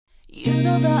You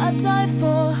know that I'd die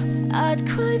for, I'd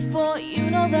cry for. You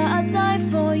know that I'd die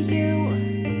for you.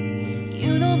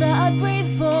 You know that I'd breathe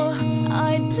for,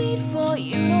 I'd bleed for.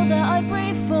 You know that I'd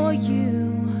breathe for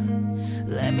you.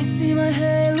 Let me see my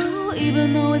halo,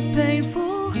 even though it's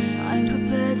painful. I'm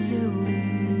prepared to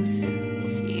lose.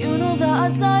 You know that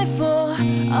I'd die for,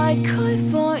 I'd cry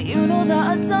for. You know that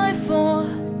I'd die for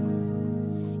you.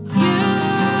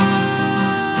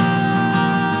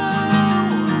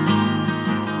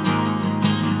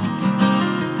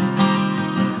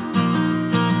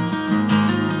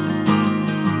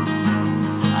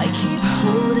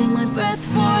 Holding my breath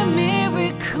for a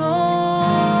miracle,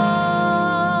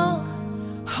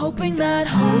 hoping that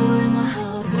hole in my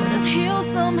heart would have healed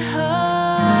somehow.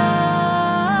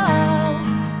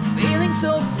 Feeling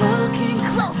so fucking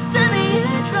close to the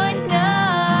edge right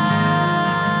now.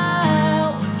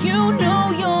 You know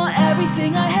you're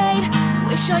everything I hate.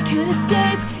 Wish I could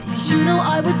escape. Did you know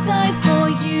I would die for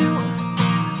you?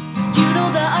 You know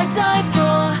that I'd die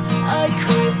for, I'd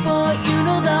cry for. You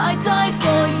know that I'd die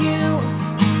for you.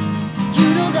 You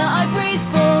know that I breathe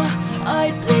for,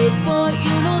 I bleed for.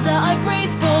 You know that I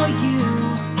breathe for you.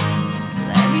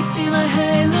 Let me see my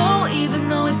halo, even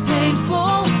though it's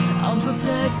painful. I'm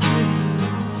prepared to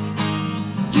lose.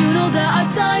 You know that I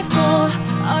die for,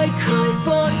 I cry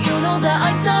for. You know that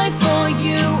I die for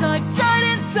you. 'Cause I've died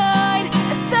inside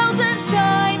 1,000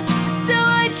 times, but still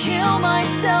I'd kill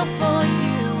myself for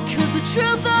you. 'Cause the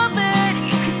truth of it,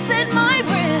 you could slit my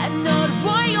wrist and not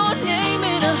write your name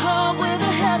in a heart with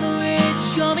a hemorrhage.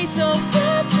 Got me so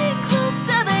fucking close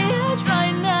to the edge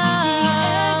right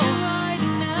now.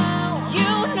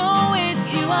 You know it's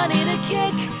you, I need a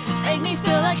kick. Make me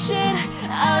feel like shit,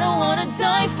 I don't wanna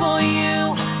die for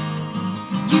you.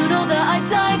 You know that I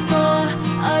die for,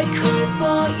 I cry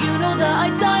for. You know that I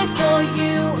die for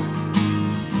you.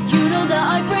 You know that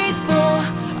I breathe for,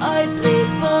 I bleed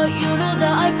for. You know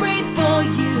that I breathe for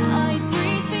you. I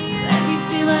breathe for you. Let me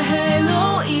see my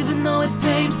halo, even though it's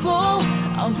painful.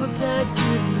 I'm prepared to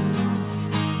lose.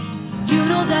 You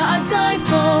know that I die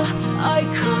for, I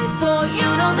cry for. You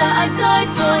know that I die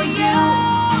for you.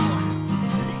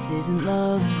 This isn't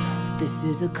love, this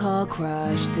is a car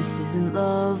crash. This isn't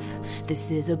love,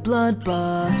 this is a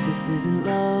bloodbath. This isn't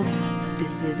love,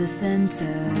 this is a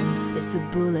sentence. It's a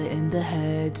bullet in the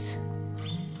head.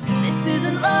 This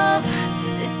isn't love,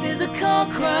 this is a car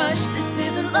crash. This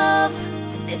isn't love,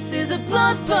 this is a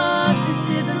bloodbath. This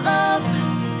isn't love,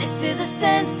 this is a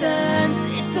sentence.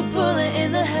 It's a bullet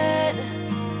in the head.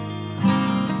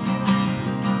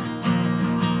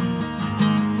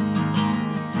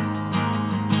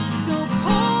 So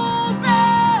pull the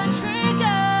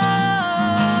trigger.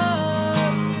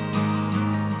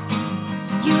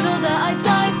 You know that I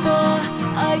die for,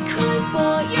 I cry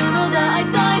for. You know that I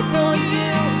die for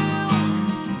you.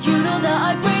 You know that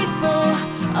I breathe for,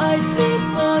 I bleed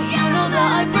for. You know that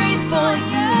I breathe for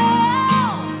you.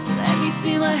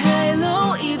 See my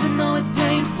halo, even though it's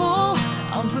painful.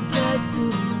 I'm prepared to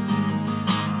lose.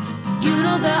 You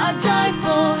know that I die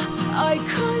for, I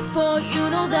cry for. You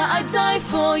know that I die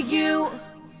for you.